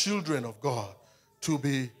the children of God to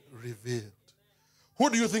be revealed. Who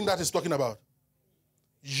do you think that is talking about?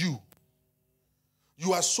 You.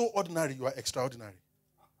 You are so ordinary, you are extraordinary.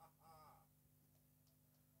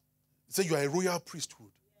 Say you are a royal priesthood.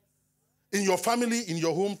 In your family, in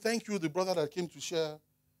your home, thank you, the brother that came to share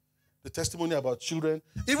the testimony about children.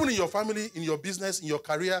 Even in your family, in your business, in your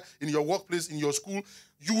career, in your workplace, in your school,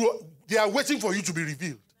 they are waiting for you to be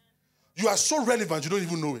revealed. You are so relevant, you don't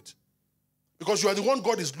even know it. Because you are the one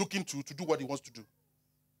God is looking to do what he wants to do.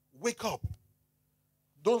 Wake up.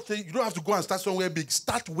 You don't have to go and start somewhere big.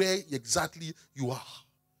 Start where exactly you are.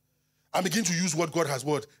 And begin to use what God has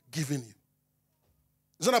given you.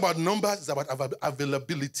 It's not about numbers, it's about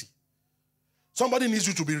availability. Somebody needs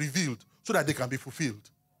you to be revealed so that they can be fulfilled.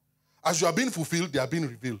 As you are being fulfilled, they are being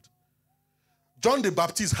revealed. John the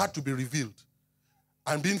Baptist had to be revealed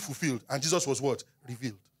and being fulfilled. And Jesus was what?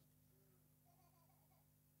 Revealed.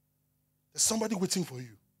 There's somebody waiting for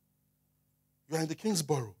you. You are in the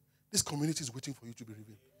Kingsborough. This community is waiting for you to be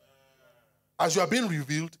revealed. As you are being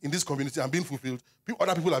revealed in this community and being fulfilled,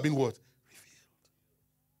 other people are being what? Revealed.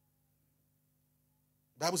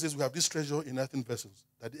 The Bible says we have this treasure in earthen vessels,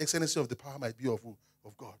 that the excellency of the power might be of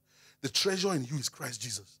God. The treasure in you is Christ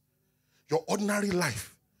Jesus. Your ordinary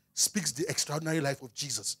life speaks the extraordinary life of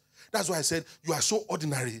Jesus. That's why I said you are so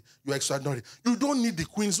ordinary, you are extraordinary. You don't need the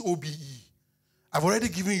Queen's OBE. I've already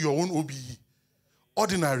given you your own OBE.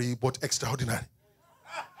 Ordinary but extraordinary.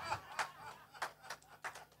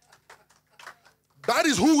 That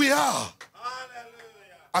is who we are.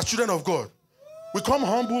 Hallelujah. As children of God. We come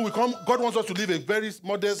humble, God wants us to live a very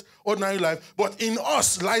modest, ordinary life, but in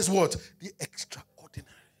us lies what? The extraordinary.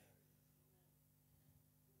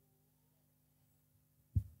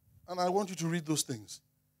 And I want you to read those things.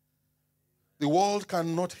 The world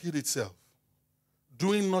cannot heal itself.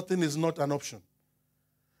 Doing nothing is not an option.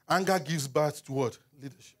 Anger gives birth to what?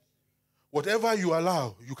 Leadership. Whatever you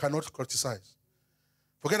allow, you cannot criticize.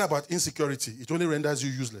 Forget about insecurity. It only renders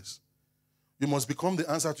you useless. You must become the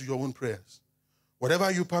answer to your own prayers.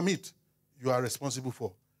 Whatever you permit, you are responsible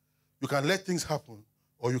for. You can let things happen,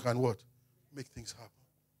 or you can what? Make things happen.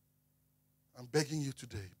 I'm begging you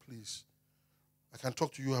today, please. I can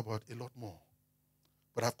talk to you about a lot more.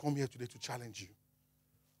 But I've come here today to challenge you.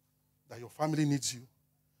 That your family needs you.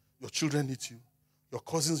 Your children need you. Your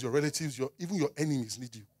cousins, your relatives, even your enemies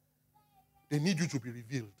need you. They need you to be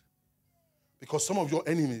revealed. Because some of your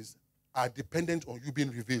enemies are dependent on you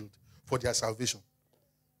being revealed for their salvation.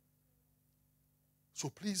 So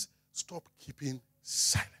please stop keeping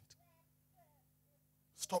silent.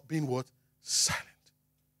 Stop being what? Silent.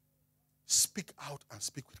 Speak out and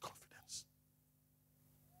speak with confidence.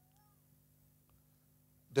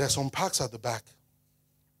 There are some parks at the back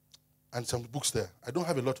and some books there. I don't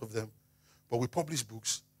have a lot of them, but we publish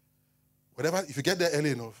books. Whatever, if you get there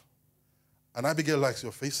early enough, and Abigail likes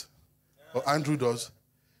your face, or Andrew does,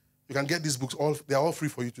 you can get these books. They're all free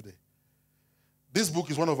for you today. This book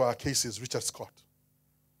is one of our cases, Richard Scott.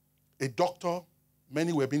 A doctor,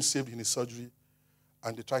 many were being saved in his surgery,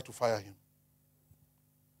 and they tried to fire him.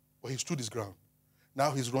 But he stood his ground.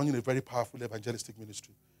 Now he's running a very powerful evangelistic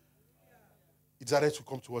ministry. He decided to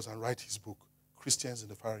come to us and write his book, Christians in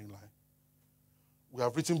the Firing Line. We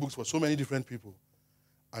have written books for so many different people,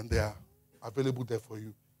 and they are available there for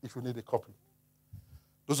you if you need a copy.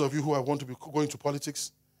 Those of you who want to be going to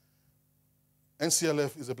politics,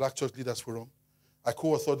 NCLF is a Black Church Leaders Forum. I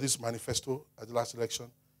co-authored this manifesto at the last election.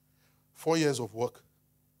 4 years of work,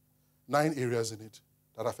 9 areas in it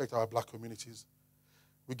that affect our black communities.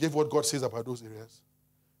 We gave what God says about those areas.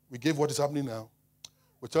 We gave what is happening now.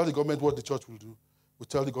 We tell the government what the church will do. We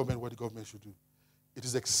tell the government what the government should do. It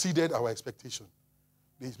has exceeded our expectation.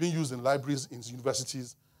 It's been used in libraries, in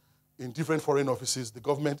universities, in different foreign offices. The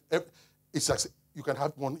government, you can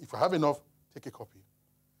have one. If you have enough, take a copy.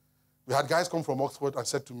 We had guys come from Oxford and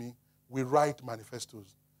said to me, we write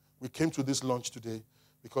manifestos. We came to this launch today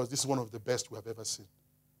because this is one of the best we have ever seen.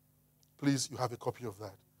 Please, you have a copy of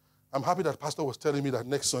that. I'm happy that Pastor was telling me that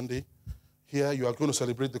next Sunday, here you are going to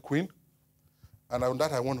celebrate the Queen. And on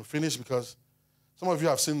that I want to finish because some of you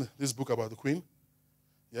have seen this book about the Queen.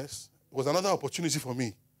 Yes. It was another opportunity for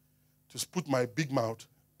me to put my big mouth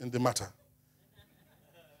in the matter.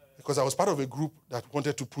 Because I was part of a group that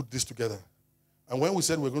wanted to put this together. And when we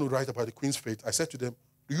said we're going to write about the Queen's faith, I said to them,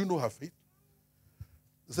 do you know her faith?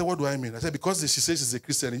 They said, what do I mean? I said, because she says she's a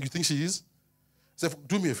Christian, you think she is? I said,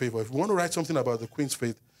 do me a favor. If you want to write something about the Queen's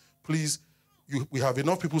faith, please, we have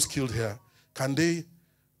enough people skilled here. Can they,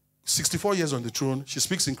 64 years on the throne, she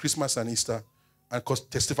speaks in Christmas and Easter and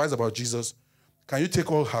testifies about Jesus. Can you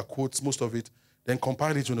take all her quotes, most of it, then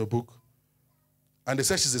compile it in a book? And they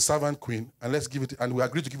said she's a servant queen, and let's give it, and we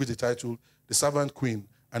agreed to give it a title, The Servant Queen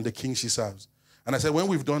and the King She Serves. And I said, when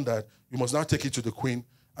we've done that, you must now take it to the Queen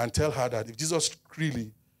and tell her that if Jesus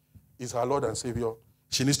really is her Lord and Savior,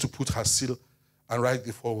 she needs to put her seal and write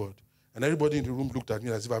the foreword. And everybody in the room looked at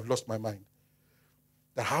me as if I've lost my mind.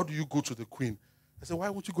 That how do you go to the Queen? I said, why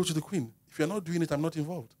won't you go to the Queen? If you're not doing it, I'm not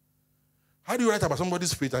involved. How do you write about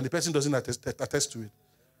somebody's faith and the person doesn't attest to it?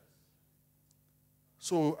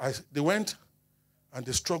 So they went and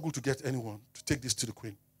they struggled to get anyone to take this to the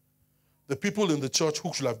Queen. The people in the church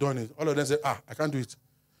who should have done it, all of them said, I can't do it.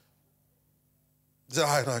 They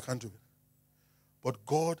said, no, I can't do it. But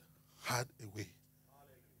God had a way.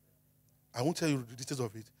 I won't tell you the details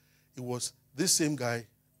of it. It was this same guy,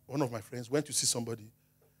 one of my friends, went to see somebody,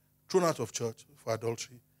 thrown out of church for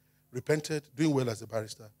adultery, repented, doing well as a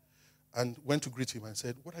barrister, and went to greet him and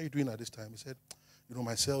said, what are you doing at this time? He said,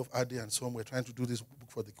 myself, Ade, and some were trying to do this book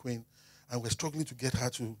for the Queen, and we're struggling to get her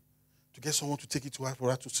to get someone to take it to her for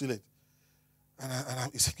her to seal it. And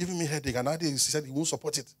it's giving me a headache. And Ade, he said he won't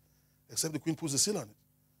support it, except the Queen puts the seal on it.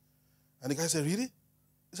 And the guy said, really?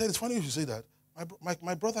 He said, it's funny you should say that.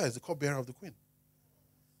 My brother is the cupbearer of the Queen.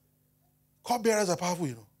 Cupbearers are powerful,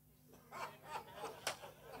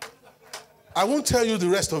 I won't tell you the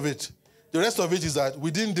rest of it. The rest of it is that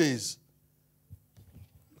within days,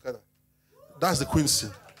 look at that. That's the Queen's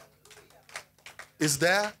seal. It's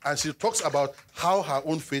there, and she talks about how her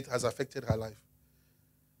own faith has affected her life.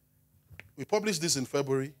 We published this in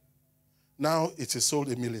February. Now it is sold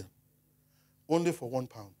 1 million. Only for £1.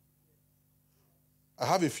 I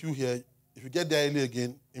have a few here. If you get there early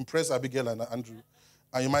again, impress Abigail and Andrew,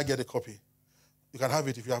 and you might get a copy. You can have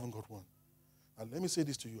it if you haven't got one. And let me say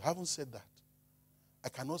this to you. Having said that, I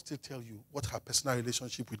cannot still tell you what her personal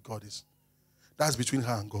relationship with God is. That's between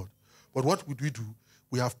her and God. But what would we do?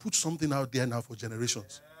 We have put something out there now for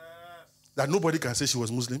generations. That nobody can say she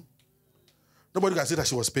was Muslim. Nobody can say that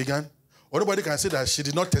she was pagan. Or nobody can say that she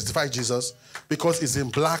did not testify Jesus because it's in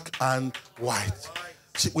black and white.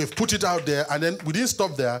 We've put it out there, and then we didn't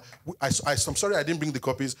stop there. I'm sorry I didn't bring the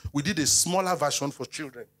copies. We did a smaller version for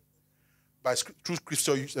children through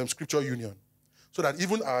Scripture Union. So that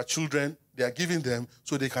even our children, They are giving them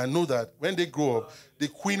so they can know that when they grow up, the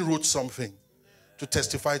queen wrote something to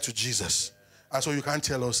testify to Jesus. And so you can't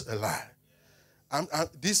tell us a lie.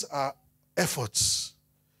 These are efforts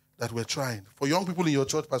that we're trying. For young people in your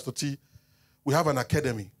church, Pastor T, we have an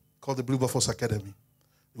academy called the Wilberforce Academy.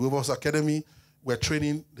 The Wilberforce Academy, we're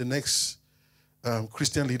training the next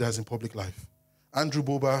Christian leaders in public life. Andrew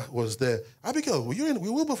Boba was there. Abigail, were you in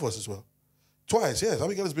Wilberforce as well? Twice, yes.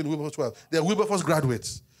 Abigail has been in Wilberforce twice. They are Wilberforce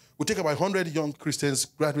graduates. We take about 100 young Christians,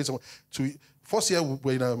 graduates. First year we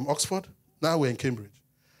were in Oxford. Now we're in Cambridge.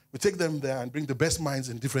 We take them there and bring the best minds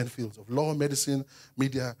in different fields of law, medicine,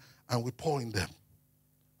 media, and we pour in them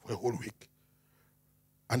for a whole week.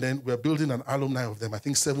 And then we're building an alumni of them, I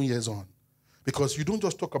think 7 years on. Because you don't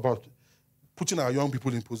just talk about putting our young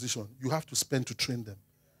people in position. You have to spend to train them.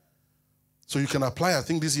 So you can apply. I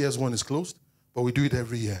think this year's one is closed, but we do it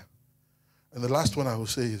every year. And the last one I will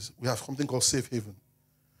say is we have something called Safe Haven.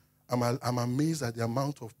 I'm amazed at the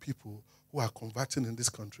amount of people who are converting in this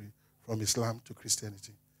country from Islam to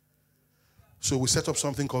Christianity. So we set up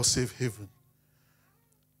something called Safe Haven.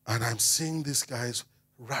 And I'm seeing these guys,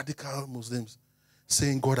 radical Muslims,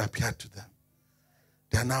 saying God appeared to them.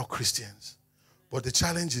 They are now Christians. But the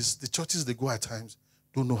challenge is the churches they go at times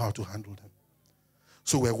don't know how to handle them.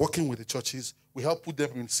 So we're working with the churches. We help put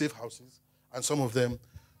them in safe houses. And some of them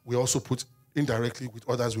we also put indirectly with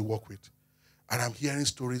others we work with. And I'm hearing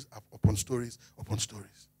stories upon stories upon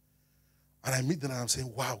stories. And I meet them and I'm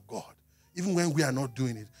saying, wow, God, even when we are not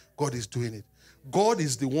doing it, God is doing it. God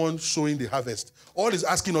is the one sowing the harvest. All he's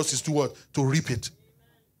asking us is to what? To reap it.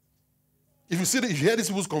 If you hear these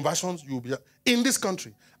people's conversions, you will be in this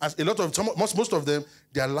country. As a lot of most of them,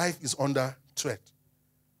 their life is under threat.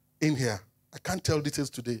 In here, I can't tell details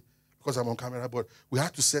today because I'm on camera, but we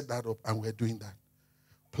have to set that up, and we're doing that.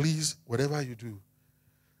 Please, whatever you do,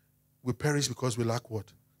 we perish because we lack what?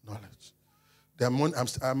 Knowledge.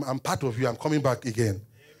 I'm part of you. I'm coming back again.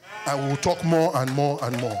 And we'll talk more and more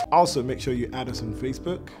and more. Also, make sure you add us on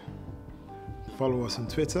Facebook, follow us on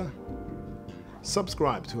Twitter,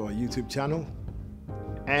 subscribe to our YouTube channel,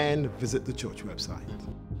 and visit the church website.